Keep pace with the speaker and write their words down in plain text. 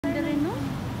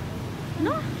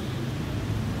No?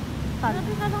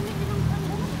 Sabi ka lang may ilang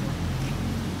ano.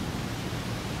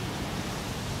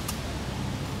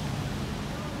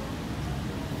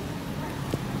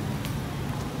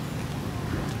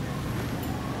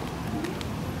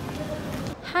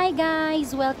 Hi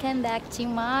guys, welcome back to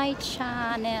my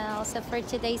channel. So for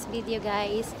today's video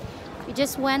guys, we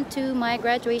just went to my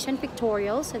graduation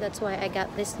pictorial, so that's why I got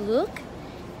this look.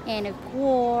 And of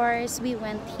course we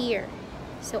went here.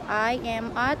 So I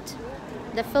am at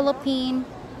the Philippines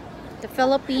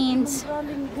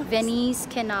Venice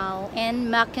Canal and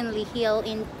McKinley Hill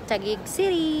in Taguig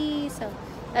City. So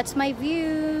that's my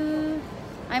view.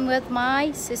 I'm with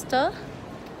my sister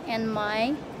and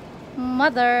my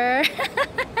mother.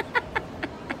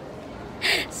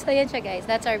 So yan siya guys,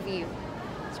 that's our view.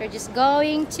 So we're just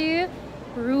going to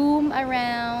roam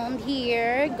around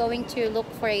here, going to look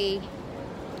for a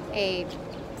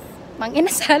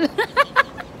mang-inasal.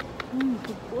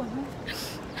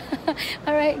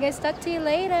 Alright guys, talk to you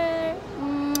later.